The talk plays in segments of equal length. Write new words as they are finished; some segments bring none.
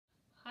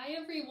Hi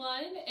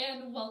everyone,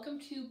 and welcome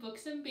to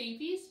Books and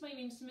Babies. My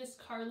name's Miss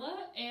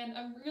Carla, and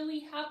I'm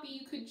really happy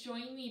you could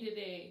join me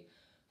today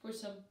for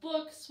some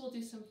books. We'll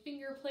do some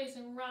finger plays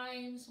and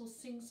rhymes. We'll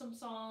sing some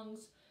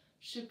songs.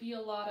 Should be a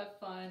lot of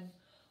fun.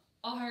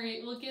 All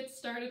right, we'll get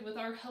started with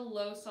our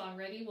hello song.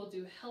 Ready? We'll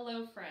do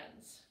Hello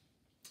Friends.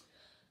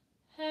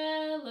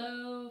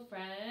 Hello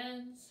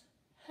friends,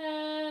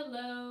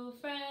 hello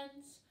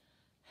friends,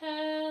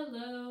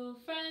 hello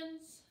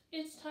friends.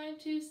 It's time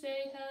to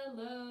say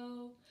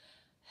hello.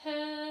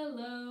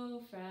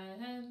 Hello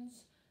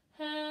friends,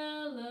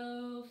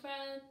 hello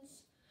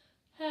friends,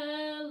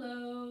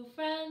 hello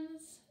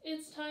friends.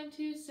 It's time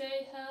to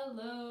say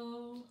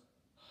hello.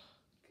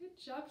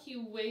 Good job. Can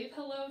you wave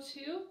hello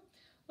too?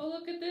 Oh,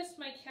 look at this.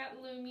 My cat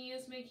Lumi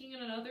is making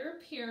another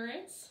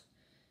appearance.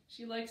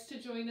 She likes to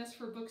join us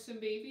for Books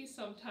and Babies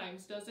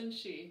sometimes, doesn't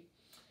she?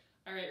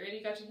 All right,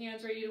 ready? Got your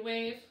hands ready to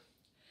wave?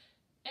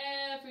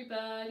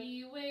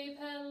 Everybody wave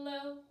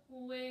hello,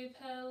 wave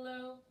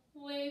hello,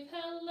 wave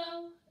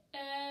hello.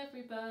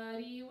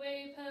 Everybody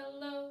wave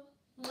hello,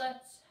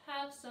 let's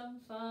have some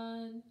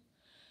fun.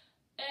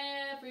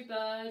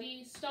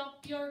 Everybody stomp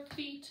your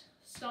feet,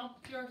 stomp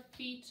your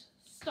feet,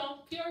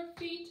 stomp your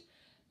feet.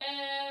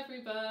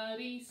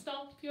 Everybody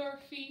stomp your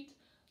feet,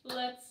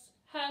 let's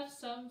have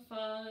some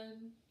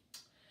fun.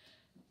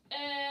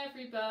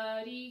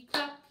 Everybody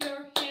clap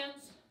your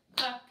hands,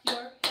 clap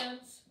your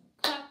hands,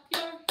 clap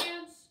your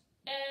hands.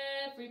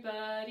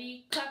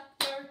 Everybody clap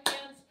your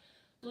hands,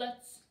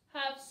 let's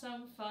have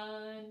some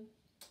fun.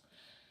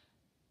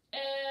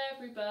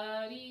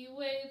 Everybody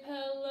wave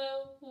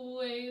hello,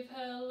 wave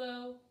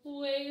hello,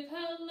 wave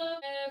hello.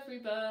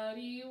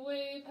 Everybody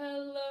wave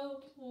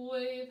hello,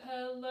 wave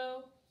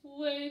hello,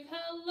 wave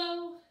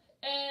hello.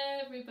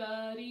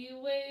 Everybody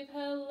wave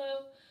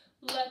hello,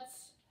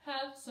 let's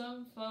have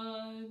some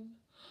fun.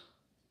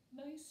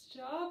 Nice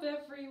job,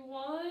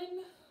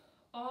 everyone.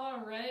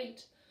 All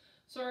right.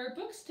 So our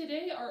books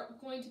today are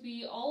going to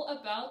be all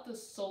about the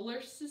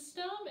solar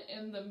system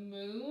and the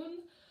moon.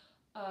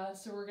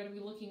 So we're going to be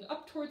looking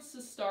up towards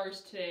the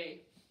stars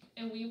today.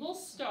 And we will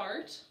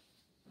start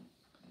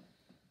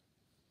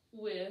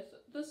with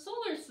the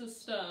solar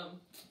system.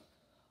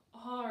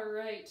 All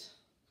right.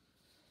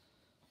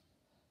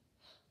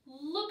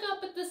 Look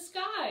up at the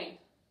sky.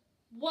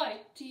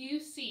 What do you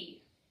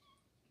see?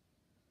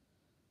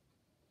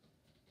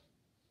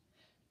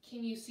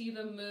 Can you see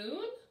the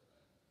moon?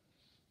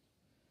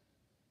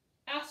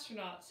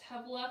 Astronauts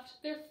have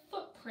left their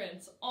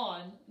footprints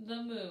on the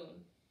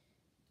moon.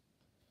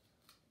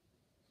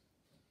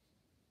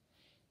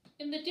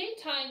 In the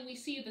daytime, we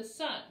see the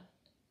sun.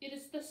 It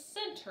is the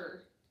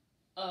center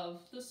of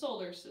the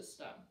solar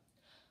system.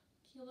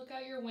 Can you look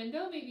out your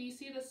window? Maybe you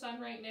see the sun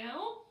right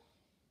now?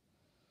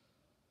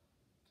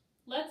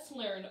 Let's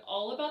learn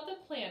all about the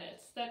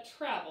planets that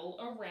travel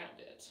around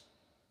it.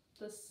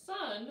 The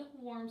sun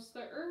warms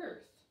the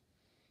earth.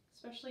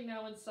 Especially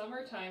now in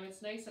summertime,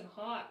 it's nice and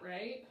hot,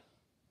 right?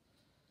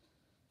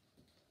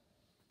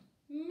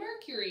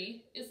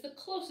 Mercury is the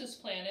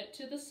closest planet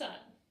to the sun.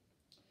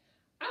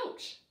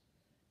 Ouch!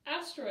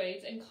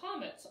 Asteroids and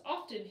comets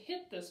often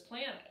hit this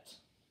planet.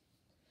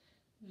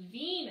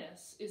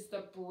 Venus is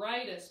the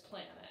brightest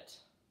planet.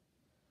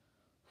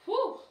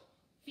 Whew!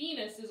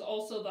 Venus is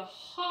also the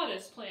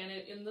hottest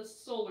planet in the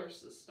solar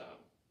system.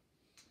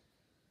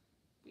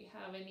 If we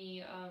have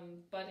any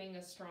budding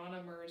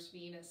astronomers,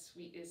 Venus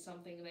is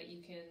something that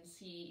you can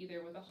see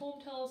either with a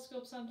home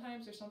telescope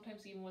sometimes or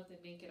sometimes even with the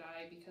naked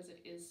eye because it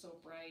is so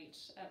bright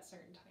at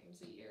certain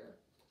times of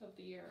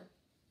the year.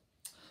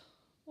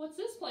 What's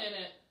this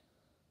planet?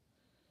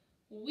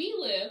 We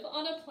live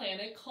on a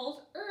planet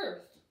called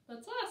Earth.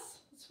 That's us.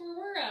 That's where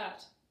we're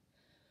at.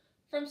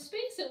 From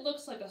space, it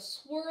looks like a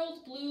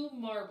swirled blue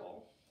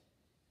marble.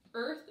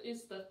 Earth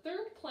is the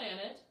third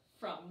planet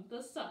from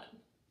the sun.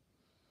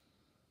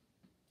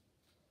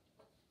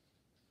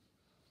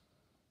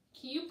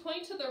 Can you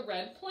point to the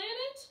red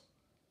planet?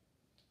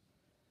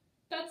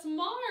 That's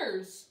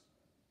Mars.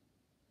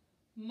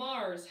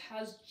 Mars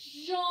has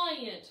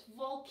giant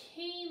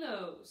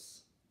volcanoes.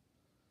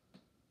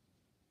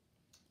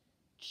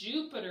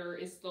 Jupiter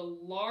is the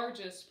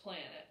largest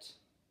planet.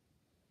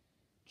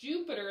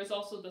 Jupiter is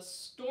also the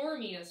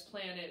stormiest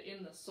planet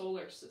in the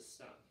solar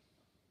system.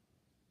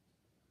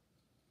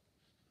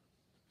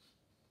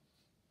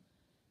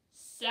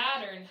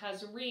 Saturn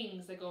has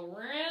rings that go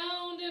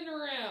round and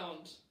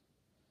round.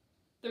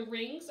 The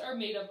rings are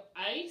made of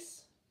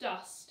ice,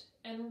 dust,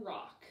 and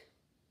rock.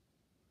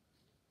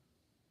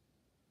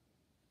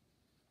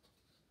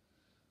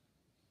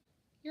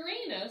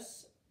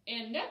 Uranus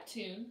and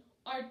Neptune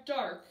are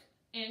dark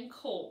and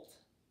cold.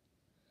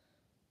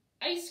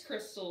 Ice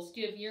crystals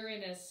give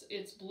Uranus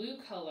its blue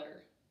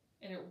color,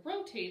 and it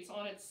rotates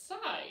on its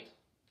side.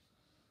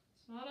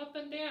 It's not up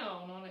and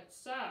down on its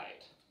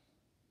side.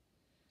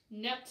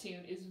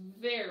 Neptune is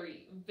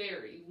very,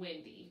 very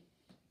windy.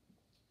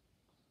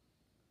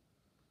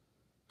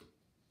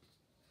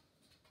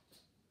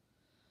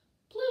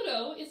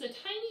 Pluto is a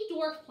tiny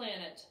dwarf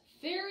planet,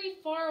 very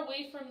far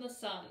away from the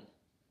sun.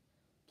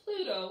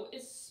 Pluto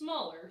is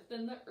smaller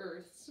than the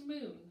Earth's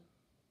moon.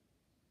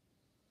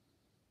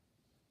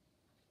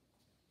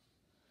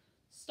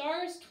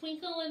 Stars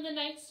twinkle in the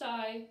night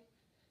sky.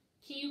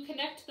 Can you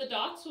connect the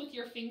dots with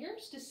your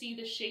fingers to see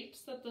the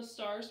shapes that the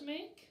stars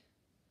make?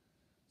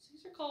 So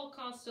these are called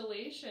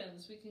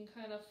constellations. We can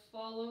kind of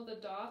follow the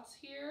dots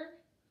here.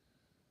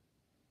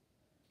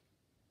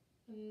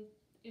 And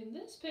in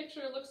this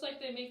picture, it looks like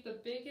they make the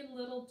Big and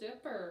Little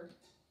Dipper.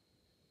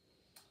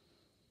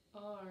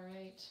 All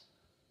right.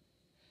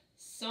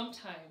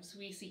 Sometimes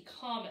we see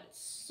comets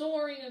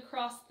soaring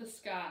across the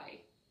sky.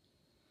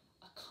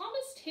 A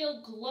comet's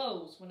tail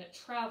glows when it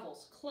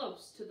travels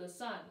close to the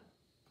sun.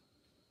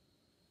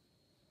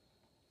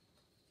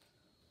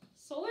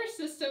 Solar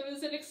system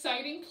is an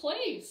exciting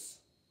place.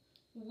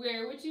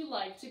 Where would you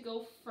like to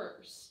go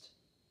first?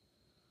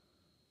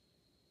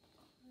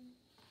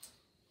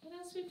 And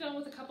as we've done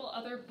with a couple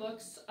other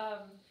books,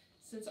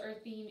 since our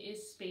theme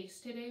is space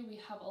today, we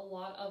have a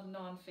lot of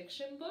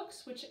nonfiction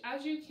books, which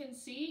as you can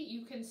see,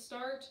 you can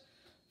start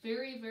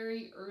very,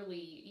 very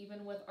early.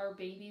 Even with our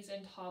babies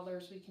and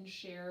toddlers, we can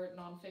share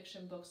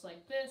nonfiction books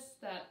like this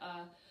that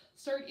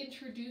start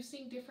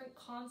introducing different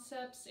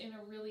concepts in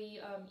a really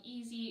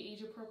easy,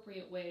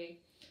 age-appropriate way.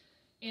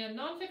 And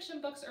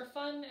nonfiction books are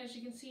fun. As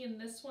you can see in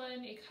this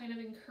one, it kind of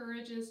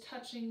encourages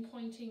touching,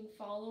 pointing,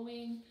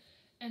 following.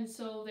 And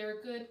so they're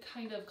a good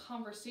kind of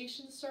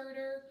conversation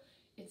starter.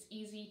 It's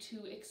easy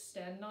to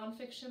extend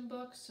nonfiction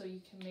books, so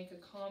you can make a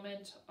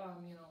comment.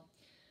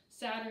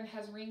 Saturn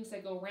has rings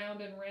that go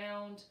round and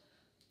round.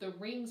 The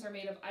rings are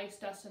made of ice,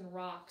 dust, and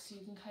rock, so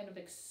you can kind of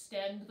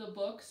extend the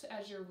books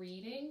as you're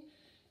reading.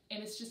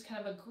 And it's just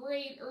kind of a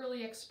great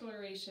early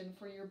exploration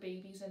for your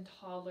babies and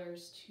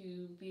toddlers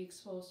to be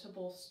exposed to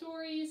both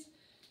stories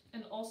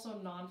and also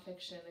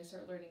nonfiction. They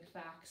start learning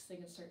facts. They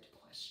can start to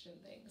question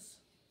things.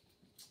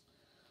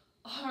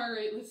 All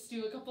right, let's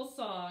do a couple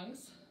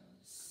songs.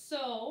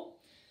 So,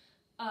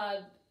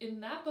 in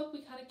that book,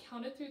 we kind of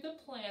counted through the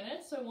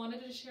planets. So I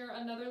wanted to share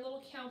another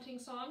little counting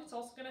song. It's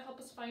also going to help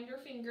us find our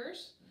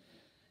fingers.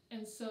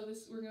 And so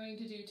we're going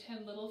to do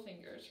 10 little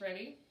fingers.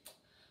 Ready?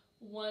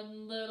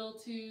 1 little,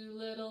 2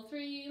 little,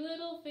 3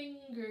 little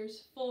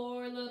fingers,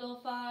 4 little,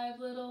 5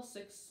 little,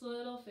 6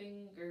 little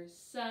fingers,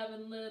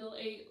 7 little,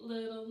 8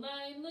 little,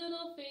 9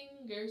 little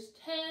fingers,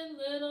 10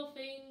 little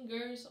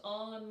fingers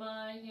on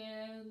my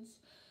hands.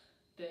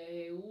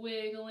 They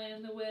wiggle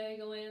and they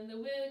wiggle and they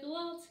wiggle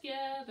all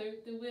together.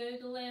 They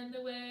wiggle and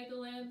they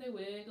wiggle and they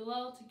wiggle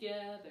all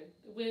together.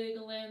 They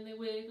wiggle and they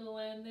wiggle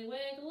and they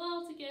wiggle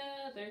all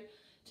together.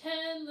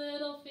 10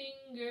 little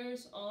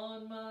fingers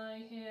on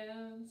my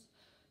hands.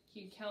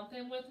 Can you count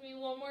them with me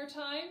one more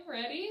time?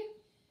 Ready?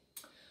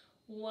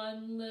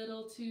 1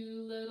 little,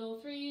 2 little,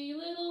 3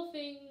 little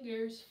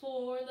fingers,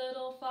 4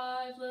 little,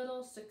 5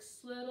 little, 6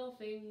 little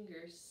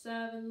fingers,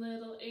 7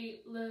 little,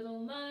 8 little,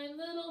 9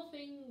 little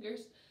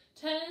fingers,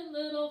 10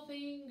 little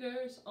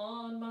fingers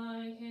on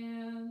my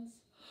hands.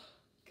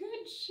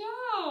 Good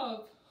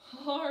job!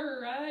 All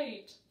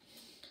right.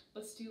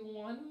 Let's do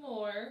one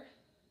more.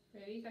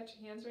 Ready? Got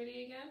your hands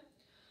ready again?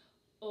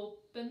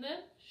 Open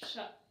them,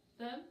 shut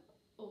them,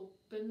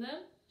 open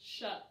them,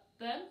 shut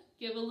them.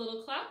 Give a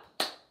little clap.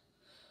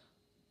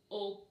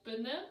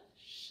 Open them,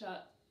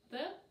 shut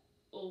them,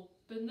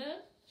 open them,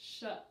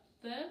 shut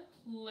them.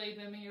 Lay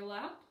them in your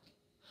lap.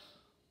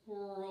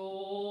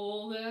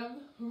 Roll them,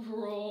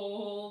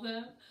 roll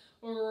them,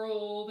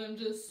 roll them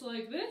just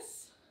like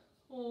this.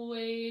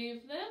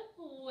 Wave them,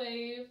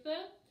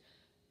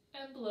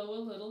 and blow a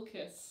little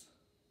kiss.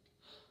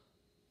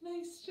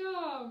 Nice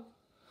job.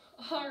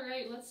 All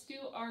right, let's do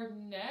our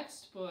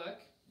next book.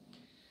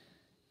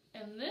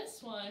 And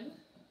this one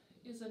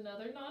is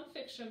another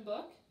nonfiction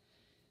book.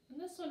 And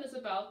this one is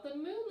about the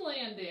moon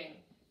landing.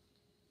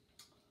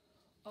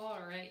 All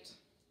right.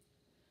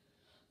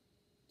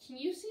 Can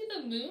you see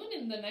the moon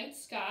in the night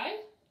sky?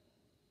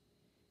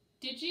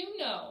 Did you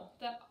know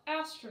that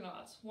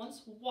astronauts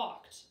once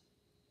walked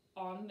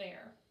on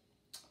there?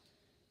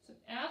 It's an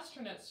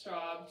astronaut's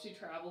job to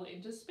travel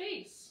into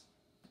space.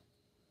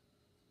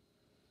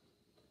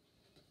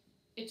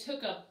 It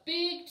took a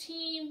big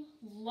team,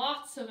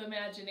 lots of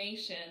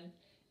imagination,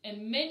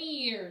 and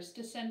many years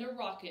to send a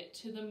rocket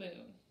to the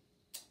moon.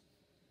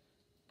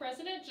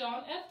 President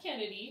John F.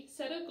 Kennedy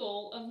set a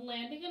goal of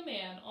landing a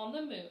man on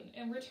the moon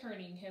and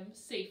returning him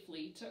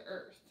safely to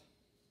Earth.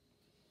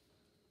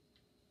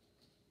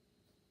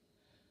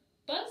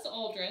 Buzz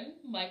Aldrin,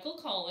 Michael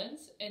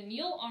Collins, and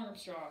Neil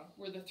Armstrong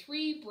were the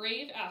 3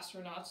 brave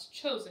astronauts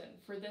chosen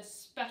for this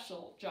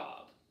special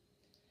job.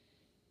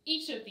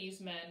 Each of these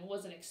men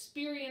was an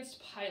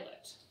experienced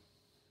pilot.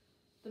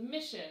 The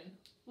mission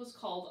was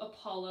called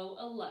Apollo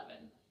 11.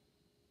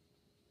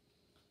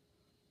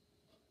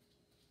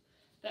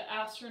 The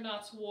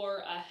astronauts wore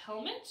a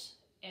helmet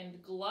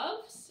and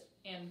gloves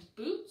and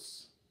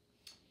boots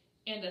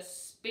and a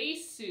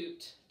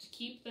spacesuit to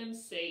keep them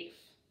safe.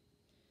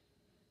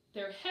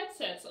 Their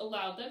headsets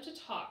allowed them to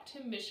talk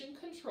to mission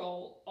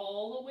control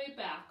all the way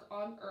back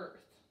on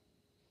Earth.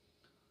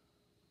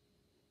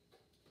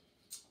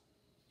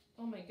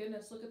 Oh my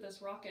goodness, look at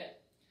this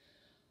rocket.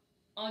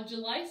 On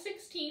July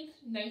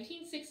 16th,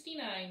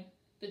 1969,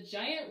 the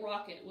giant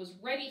rocket was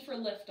ready for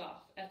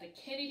liftoff at the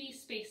Kennedy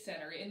Space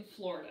Center in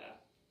Florida.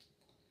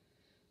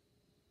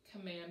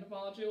 Command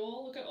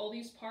module, look at all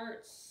these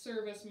parts.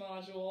 Service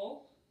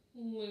module,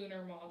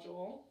 lunar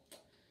module.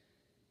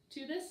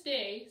 To this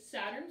day,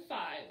 Saturn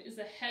V is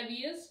the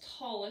heaviest,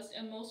 tallest,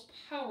 and most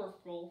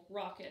powerful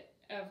rocket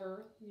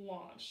ever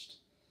launched.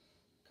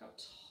 Look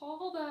how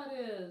tall that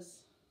is.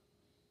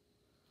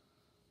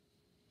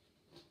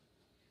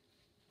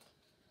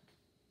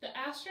 The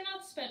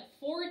astronauts spent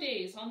 4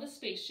 days on the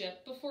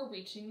spaceship before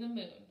reaching the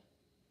moon.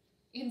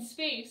 In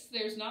space,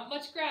 there's not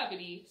much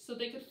gravity, so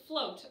they could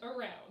float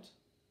around.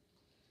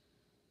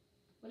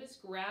 What is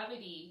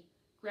gravity?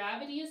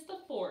 Gravity is the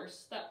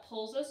force that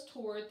pulls us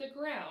toward the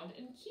ground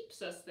and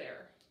keeps us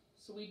there,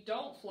 so we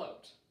don't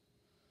float.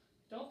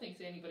 Don't think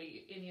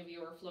any of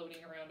you are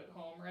floating around at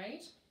home,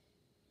 right?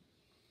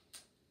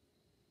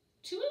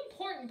 Two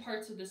important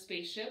parts of the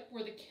spaceship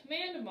were the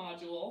command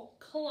module,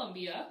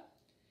 Columbia,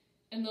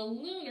 and the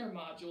lunar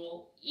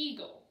module,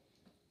 Eagle.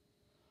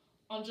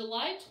 On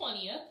July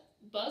 20th,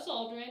 Buzz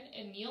Aldrin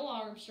and Neil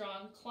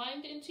Armstrong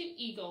climbed into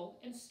Eagle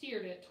and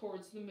steered it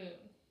towards the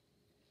moon.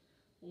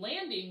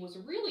 Landing was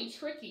really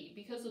tricky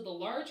because of the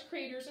large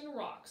craters and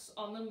rocks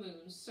on the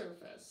moon's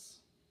surface.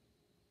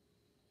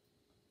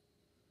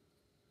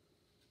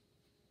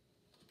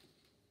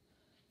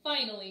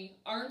 Finally,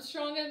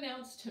 Armstrong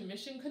announced to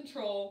Mission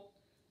Control,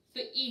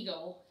 "The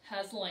Eagle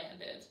has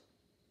landed."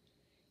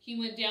 He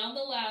went down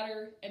the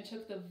ladder and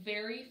took the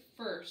very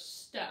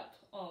first step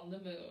on the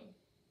moon.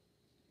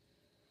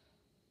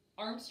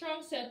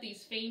 Armstrong said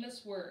these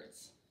famous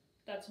words,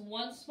 "That's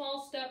one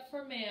small step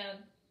for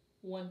man,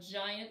 one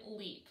giant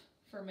leap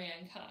for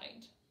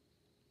mankind."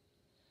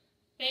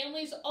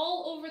 Families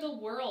all over the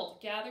world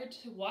gathered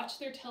to watch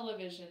their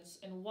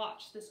televisions and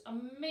watch this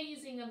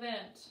amazing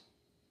event.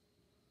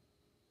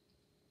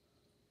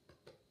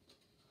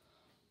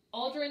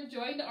 Aldrin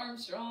joined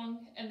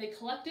Armstrong, and they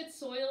collected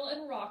soil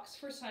and rocks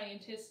for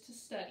scientists to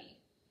study.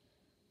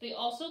 They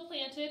also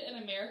planted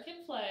an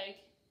American flag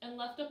and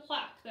left a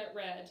plaque that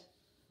read,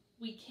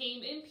 "We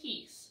came in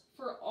peace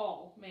for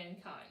all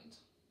mankind."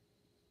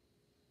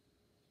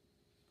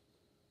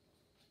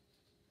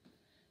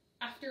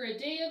 After a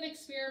day of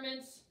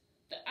experiments,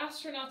 the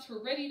astronauts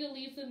were ready to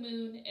leave the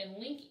moon and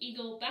link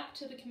Eagle back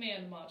to the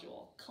command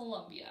module,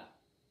 Columbia.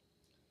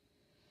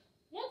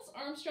 Once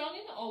Armstrong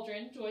and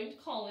Aldrin joined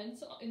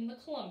Collins in the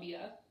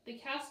Columbia, they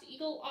cast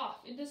Eagle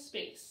off into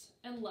space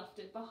and left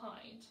it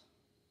behind.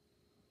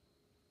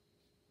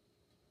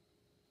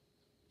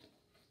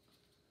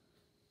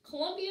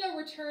 Columbia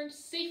returned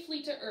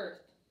safely to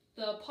Earth.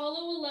 The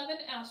Apollo 11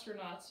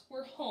 astronauts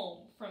were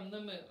home from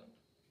the moon.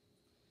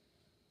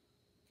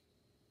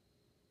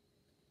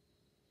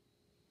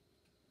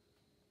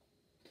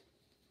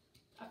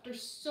 After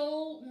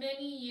so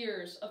many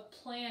years of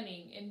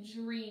planning and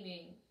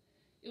dreaming,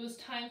 it was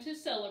time to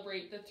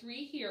celebrate the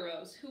 3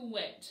 heroes who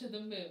went to the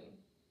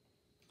moon.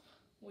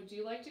 Would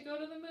you like to go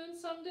to the moon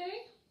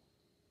someday?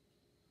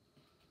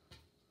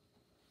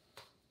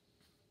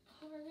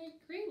 All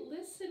right, great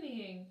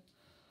listening.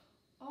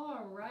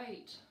 All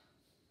right,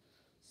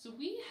 so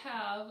we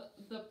have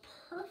the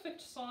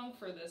perfect song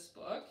for this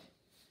book,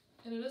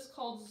 and it is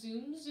called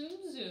Zoom,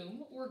 Zoom,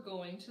 Zoom, We're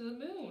Going to the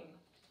Moon.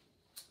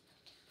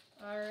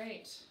 All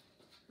right,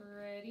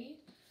 ready?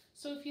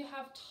 So if you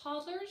have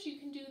toddlers, you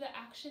can do the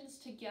actions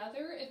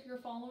together. If you're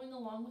following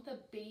along with a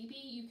baby,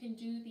 you can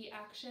do the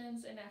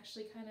actions and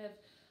actually kind of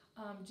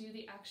do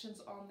the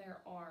actions on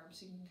their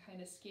arms. You can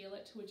kind of scale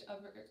it to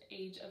whichever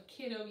age of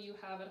kiddo you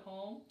have at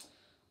home.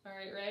 All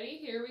right, ready?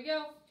 Here we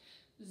go.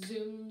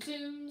 Zoom,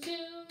 zoom,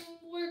 zoom,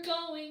 we're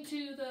going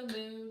to the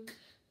moon.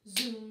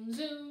 Zoom,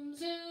 zoom,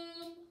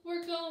 zoom,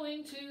 we're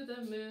going to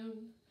the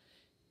moon.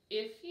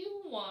 If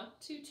you want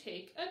to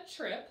take a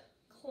trip,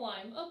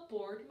 climb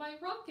aboard my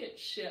rocket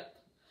ship.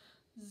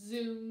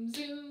 Zoom,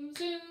 zoom,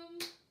 zoom,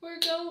 we're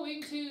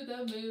going to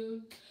the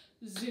moon.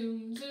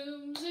 Zoom,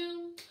 zoom,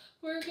 zoom,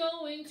 we're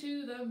going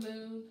to the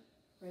moon.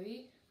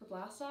 Ready for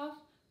blast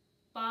off?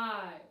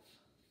 5,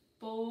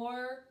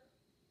 4,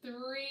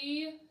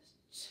 3,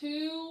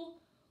 2,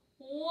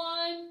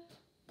 1,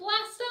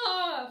 blast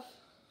off!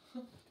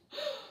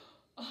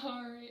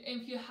 All right,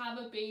 and if you have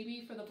a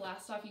baby for the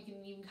blast off, you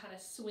can even kind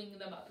of swing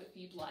them up if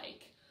you'd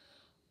like.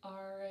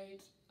 All right.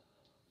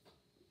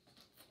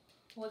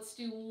 Let's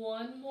do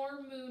one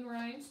more moon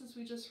rhyme since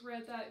we just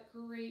read that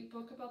great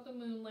book about the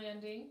moon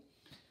landing.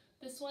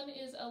 This one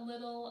is a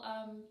little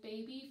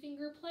baby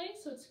finger play,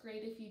 so it's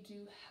great if you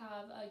do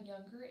have a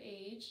younger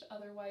age.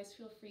 Otherwise,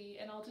 feel free,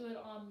 and I'll do it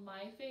on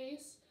my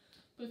face,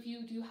 but if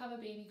you do have a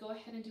baby, go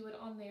ahead and do it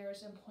on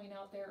theirs and point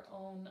out their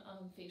own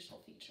facial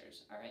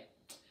features. All right,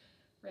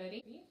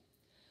 ready?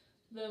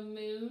 The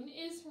moon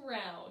is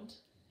round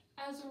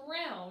as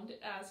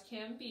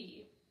can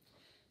be.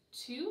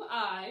 2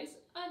 eyes,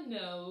 a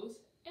nose,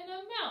 and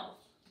a mouth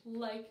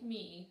like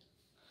me.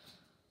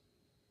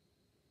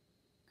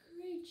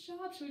 Great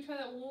job. Should we try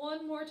that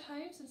one more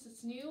time since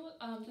it's new?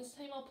 This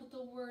time I'll put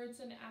the words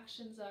and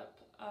actions up.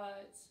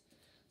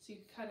 So you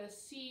kind of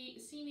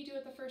see me do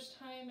it the first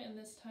time, and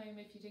this time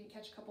if you didn't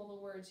catch a couple of the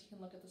words, you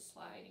can look at the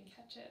slide and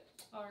catch it.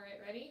 All right,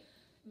 ready?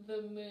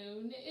 The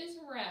moon is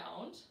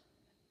round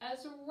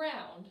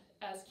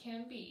as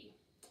can be.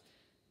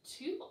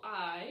 2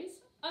 eyes,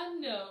 a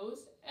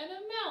nose, and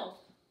a mouth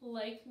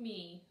like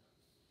me.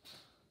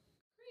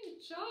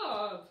 Great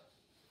job.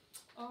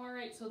 All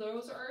right, so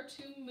those are our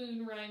 2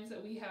 moon rhymes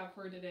that we have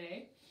for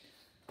today.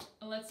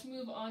 And let's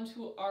move on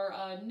to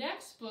our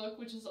next book,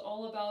 which is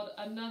all about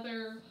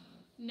another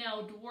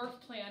now dwarf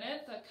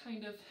planet that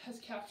kind of has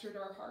captured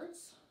our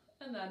hearts,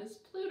 and that is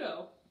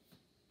Pluto.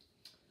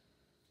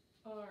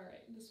 All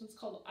right, this one's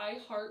called I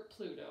Heart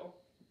Pluto.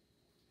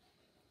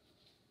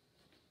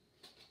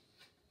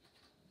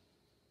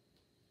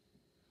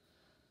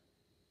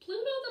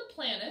 Pluto the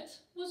planet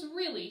was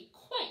really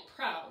quite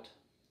proud,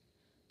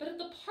 but at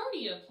the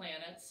party of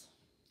planets,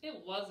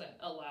 it wasn't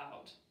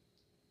allowed.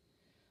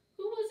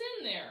 Who was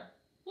in there?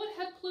 What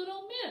had Pluto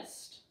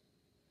missed?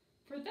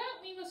 For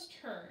that we must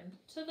turn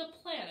to the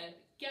planet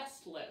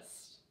guest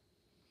list.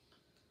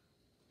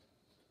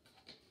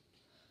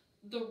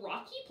 The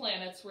rocky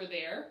planets were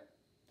there.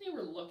 They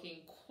were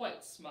looking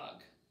quite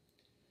smug.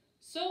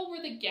 So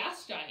were the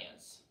gas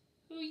giants,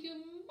 who you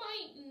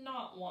might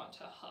not want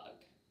to hug.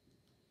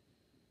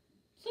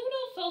 Pluto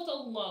felt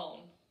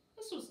alone.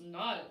 This was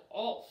not at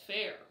all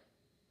fair.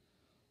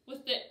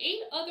 With the 8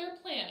 other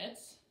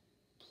planets,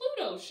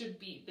 Pluto should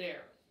be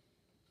there.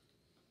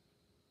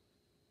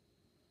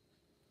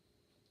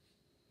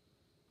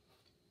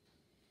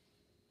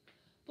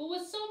 But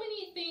with so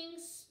many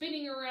things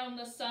spinning around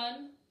the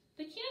sun,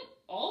 they can't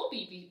all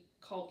be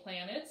called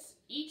planets,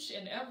 each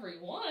and every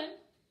one.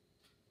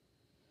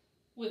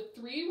 With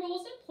 3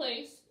 rules in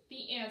place,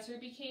 the answer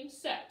became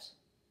set.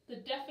 The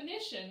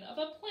definition of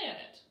a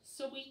planet,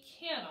 so we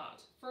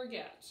cannot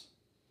forget.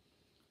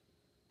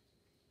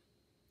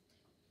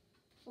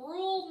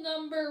 Rule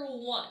number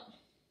 1.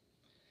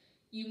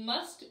 You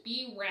must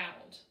be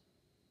round.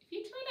 If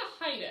you try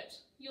to hide it,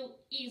 you'll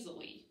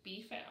easily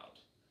be found.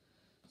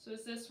 So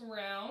is this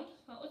round?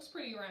 That looks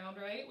pretty round,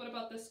 right? What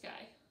about this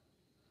guy?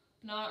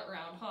 Not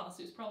round, huh?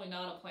 So he's probably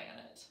not a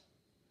planet.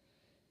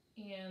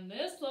 And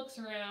this looks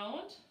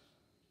round.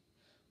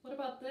 What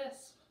about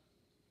this?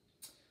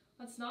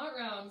 That's not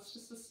round, it's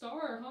just a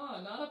star,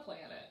 huh? Not a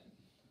planet.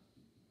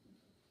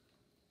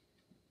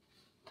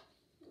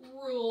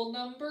 Rule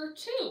number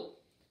 2.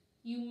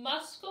 You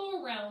must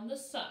go around the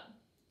sun.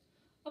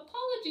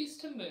 Apologies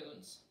to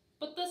moons,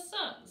 but the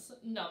sun's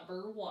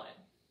number 1.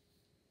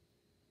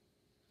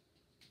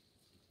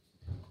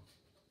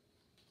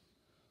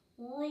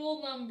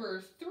 Rule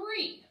number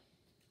 3.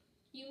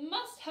 You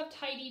must have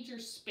tidied your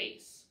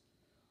space.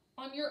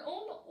 On your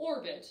own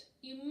orbit,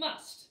 you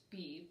must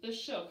be the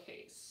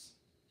showcase.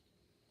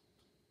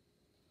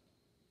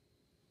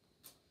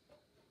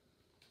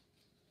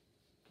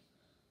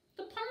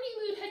 The party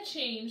mood had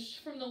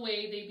changed from the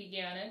way they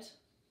began it.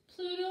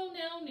 Pluto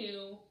now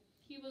knew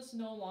he was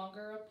no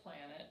longer a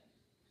planet.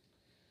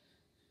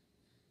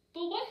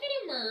 But what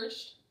had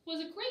emerged was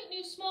a great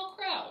new small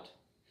crowd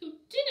who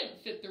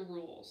didn't fit the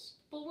rules,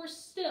 but were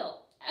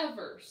still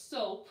ever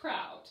so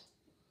proud.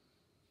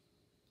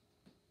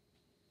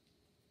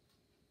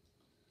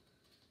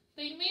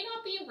 They may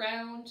not be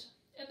round,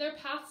 and their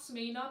paths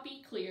may not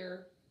be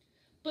clear,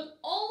 but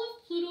all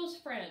of Pluto's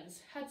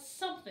friends had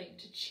something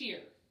to cheer.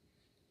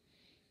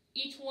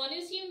 Each one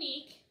is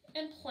unique,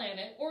 and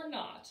planet or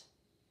not,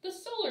 the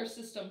solar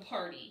system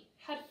party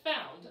had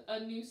found a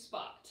new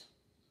spot.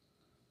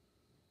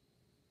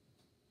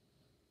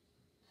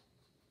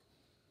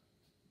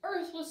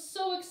 Earth was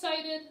so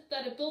excited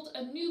that it built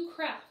a new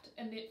craft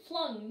and it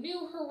flung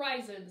new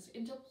horizons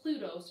into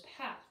Pluto's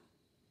path.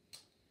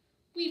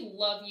 We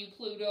love you,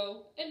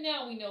 Pluto, and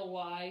now we know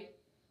why.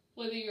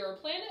 Whether you're a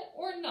planet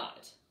or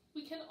not,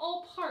 we can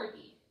all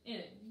party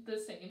in the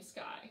same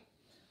sky.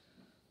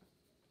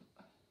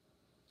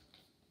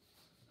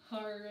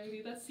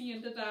 Alrighty, that's the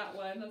end of that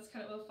one. That's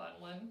kind of a fun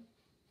one.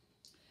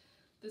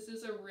 This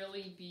is a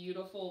really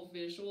beautiful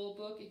visual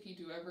book. If you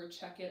do ever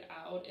check it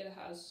out, it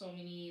has so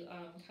many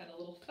kind of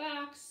little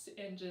facts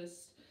and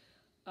just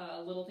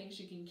little things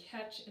you can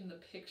catch in the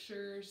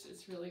pictures.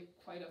 It's really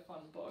quite a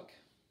fun book.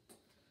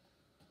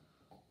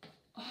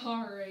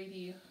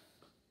 Alrighty,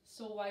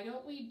 so why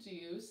don't we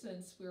do,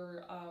 since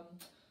we're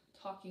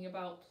talking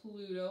about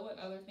Pluto and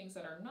other things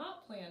that are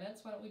not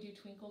planets, why don't we do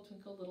Twinkle,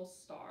 Twinkle, Little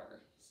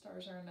Star?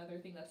 Stars are another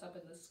thing that's up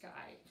in the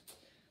sky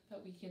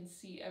that we can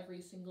see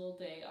every single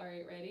day. All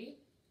right, ready?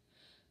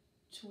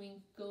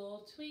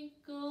 Twinkle,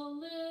 twinkle,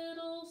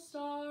 little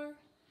star,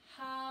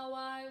 how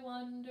I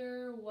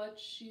wonder what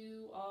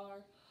you are.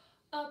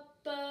 Up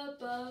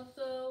above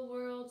the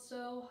world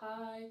so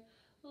high,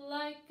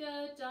 like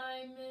a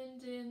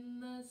diamond in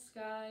the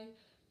sky.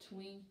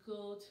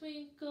 Twinkle,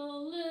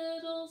 twinkle,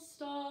 little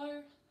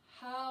star,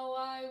 how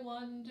I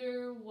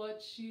wonder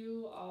what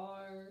you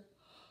are.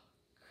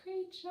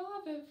 Great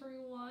job,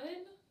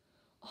 everyone.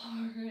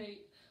 All right,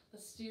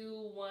 let's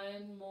do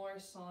one more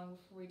song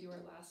before we do our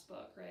last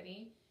book.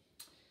 Ready?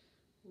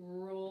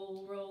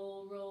 Roll,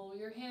 roll, roll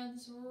your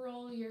hands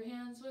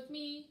with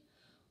me.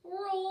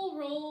 Roll,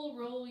 roll,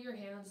 roll your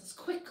hands as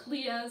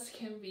quickly as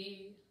can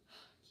be.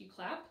 You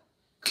clap,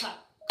 clap,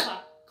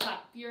 clap,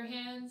 clap your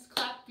hands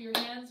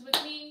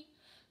with me.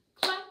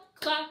 Clap,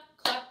 clap,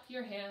 clap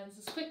your hands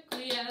as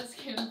quickly as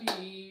can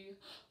be.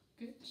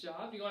 Good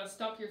job. You want to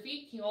stomp your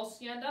feet? Can you all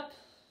stand up?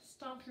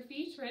 Stomp your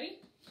feet. Ready?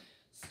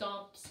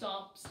 Stomp,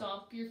 stomp,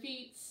 stomp your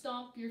feet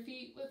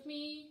with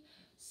me.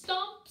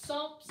 Stomp,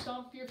 stomp,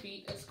 stomp your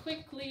feet as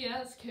quickly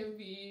as can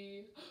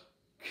be.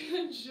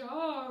 Good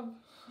job.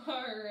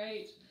 All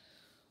right.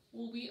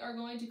 Well, we are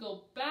going to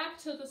go back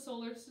to the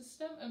solar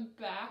system and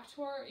back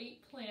to our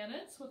 8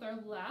 planets with our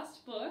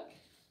last book.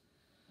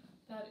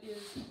 That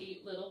is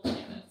 8 Little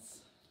Planets.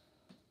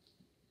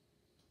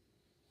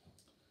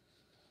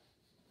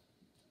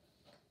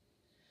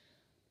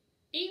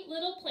 Eight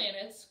little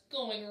planets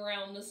going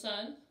around the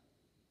sun.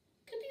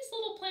 Could these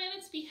little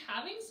planets be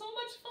having so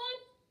much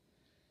fun?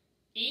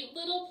 8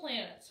 little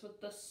planets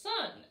with the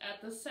sun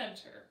at the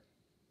center.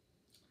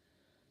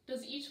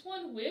 Does each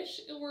one wish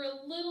it were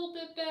a little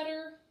bit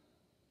better?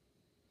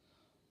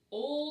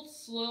 Old,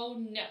 slow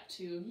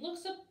Neptune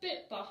looks a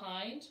bit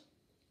behind.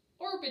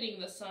 Orbiting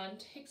the sun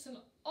takes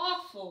an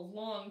awful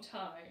long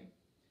time.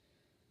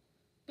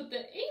 But the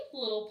 8th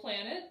little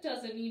planet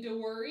doesn't need to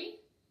worry.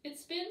 It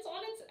spins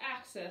on its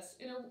axis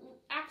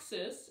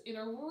in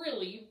a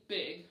really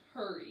big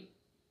hurry.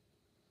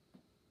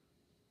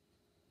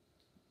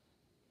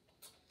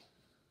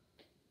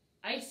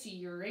 Icy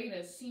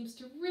Uranus seems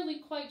to really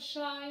quite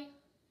shy.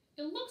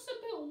 It looks a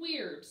bit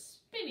weird,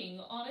 spinning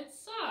on its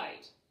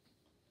side.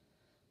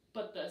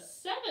 But the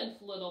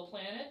 7th little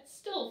planet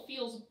still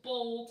feels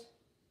bold.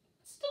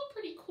 It's still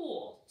pretty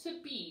cool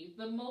to be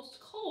the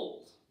most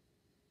cold.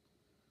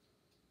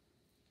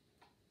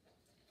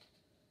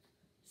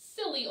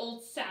 Silly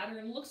old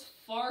Saturn looks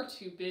far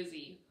too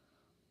busy.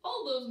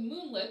 All those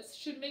moonlets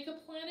should make a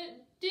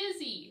planet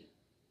dizzy.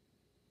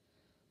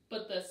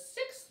 But the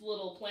 6th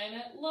little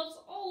planet loves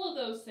all of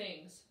those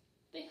things.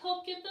 They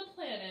help give the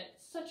planet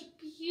such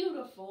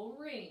beautiful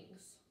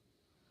rings.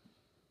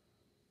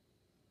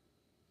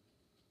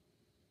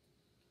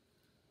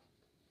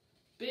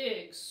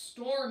 Big,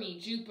 stormy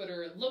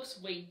Jupiter looks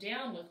weighed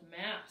down with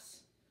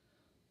mass.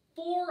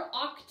 4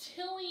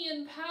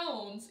 octillion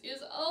pounds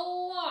is a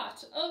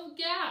lot of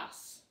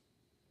gas.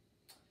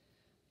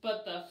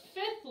 But the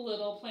 5th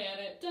little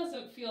planet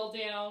doesn't feel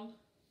down,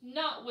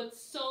 not with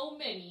so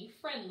many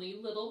friendly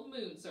little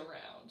moons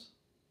around.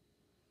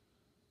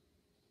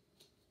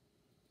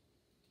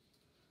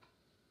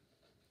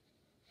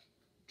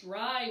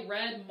 Dry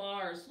red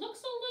Mars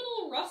looks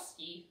a little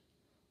rusty.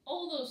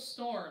 All those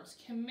storms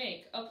can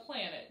make a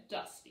planet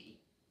dusty.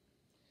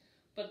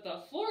 But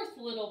the 4th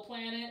little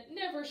planet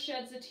never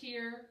sheds a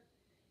tear.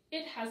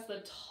 It has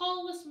the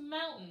tallest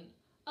mountain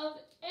of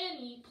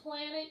any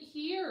planet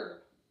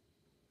here.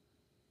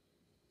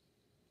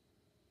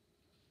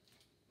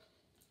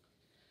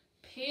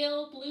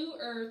 Pale blue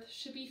Earth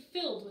should be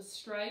filled with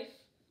strife.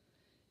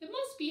 It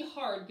must be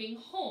hard being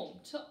home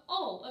to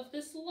all of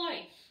this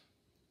life.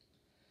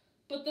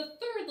 But the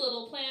 3rd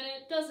little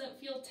planet doesn't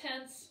feel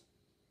tense.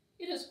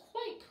 It is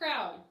quite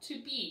proud to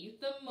be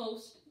the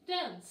most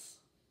dense.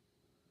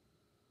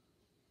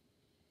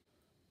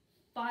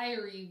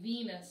 Fiery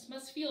Venus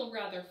must feel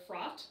rather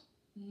fraught.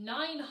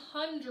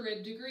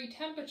 900-degree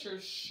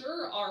temperatures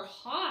sure are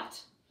hot.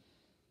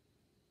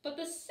 But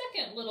the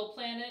 2nd little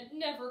planet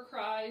never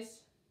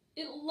cries.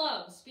 It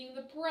loves being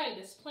the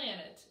brightest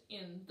planet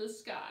in the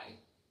sky.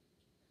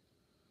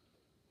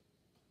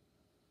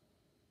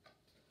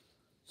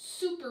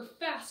 Super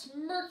fast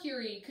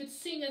Mercury could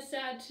sing a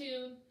sad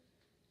tune.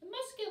 It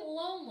must get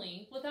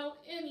lonely without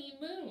any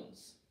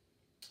moons.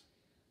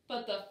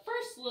 But the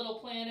 1st little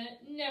planet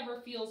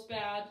never feels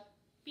bad.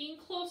 Being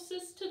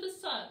closest to the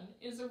sun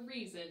is a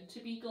reason to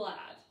be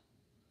glad.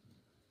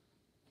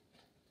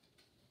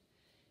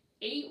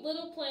 8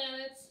 little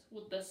planets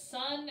with the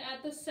sun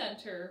at the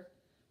center.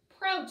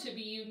 Proud to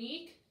be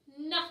unique,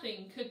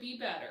 nothing could be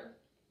better.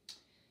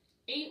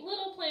 8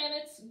 little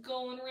planets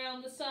going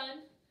around the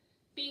sun,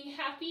 being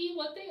happy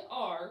what they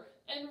are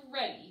and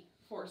ready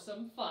for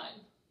some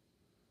fun.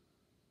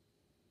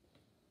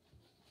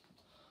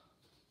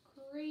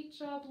 Great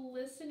job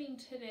listening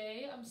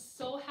today. I'm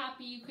so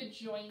happy you could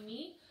join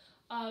me.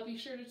 Be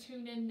sure to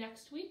tune in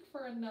next week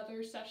for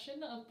another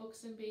session of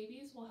Books and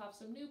Babies. We'll have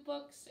some new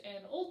books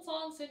and old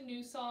songs and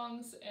new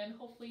songs and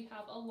hopefully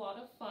have a lot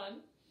of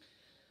fun.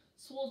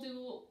 So we'll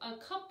do a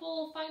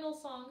couple final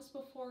songs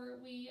before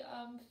we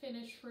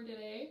finish for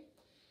today.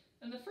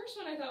 And the first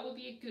one I thought would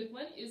be a good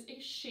one is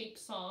a shape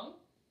song.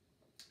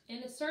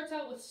 And it starts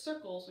out with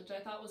circles, which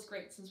I thought was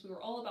great since we were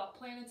all about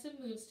planets and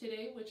moons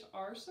today, which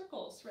are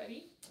circles.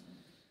 Ready?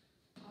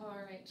 All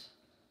right.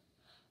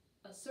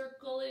 A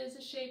circle is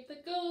a shape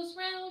that goes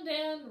round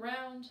and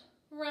round,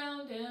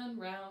 round and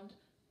round,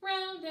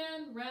 round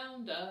and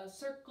round. A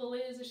circle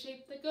is a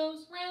shape that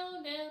goes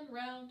round and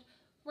round,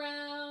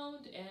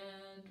 round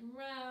and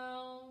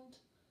round.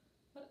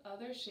 What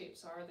other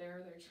shapes are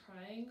there? They're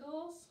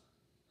triangles.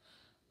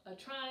 A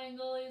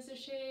triangle is a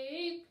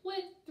shape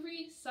with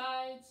three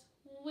sides,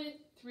 with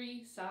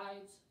three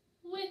sides,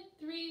 with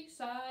three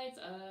sides.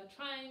 A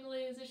triangle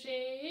is a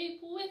shape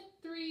with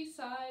three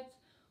sides,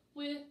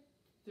 with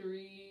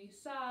three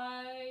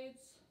sides.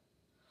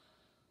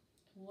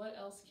 What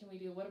else can we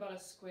do? What about a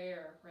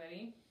square?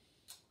 Ready?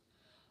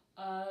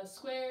 A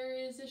square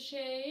is a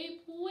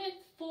shape with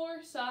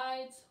four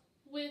sides,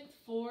 with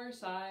four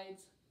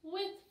sides,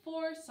 with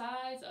four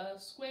sides. A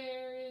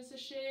square is a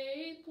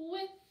shape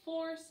with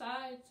four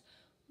sides,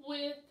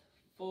 with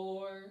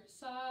four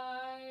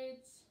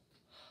sides.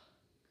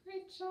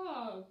 Great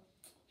job.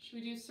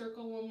 Should we do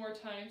circle one more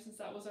time since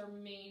that was our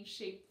main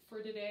shape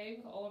for today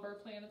with all of our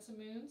planets and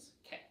moons?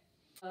 Okay.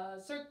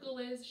 A circle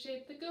is a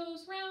shape that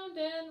goes round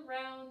and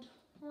round,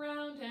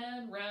 round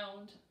and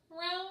round,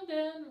 round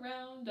and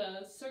round.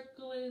 A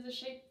circle is a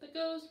shape that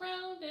goes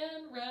round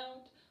and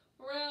round,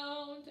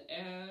 round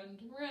and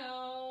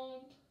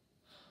round.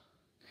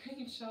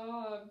 Great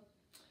job.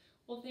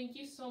 Well, thank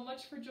you so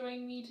much for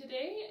joining me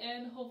today,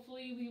 and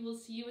hopefully we will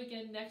see you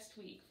again next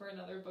week for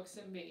another Books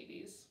and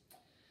Babies.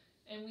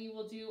 And we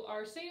will do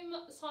our same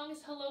song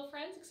as Hello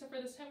Friends, except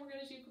for this time we're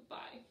going to do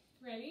goodbye.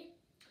 Ready?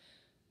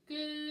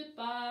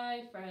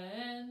 Goodbye,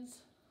 friends.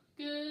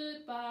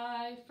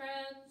 Goodbye,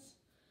 friends.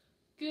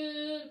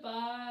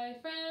 Goodbye,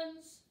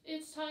 friends.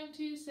 It's time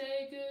to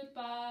say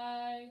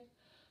goodbye.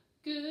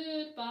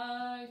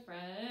 Goodbye,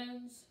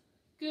 friends.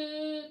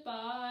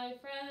 Goodbye,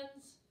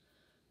 friends.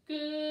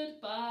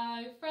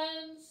 Goodbye,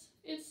 friends.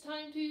 It's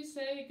time to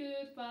say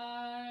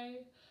goodbye.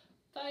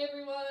 Bye,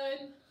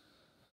 everyone.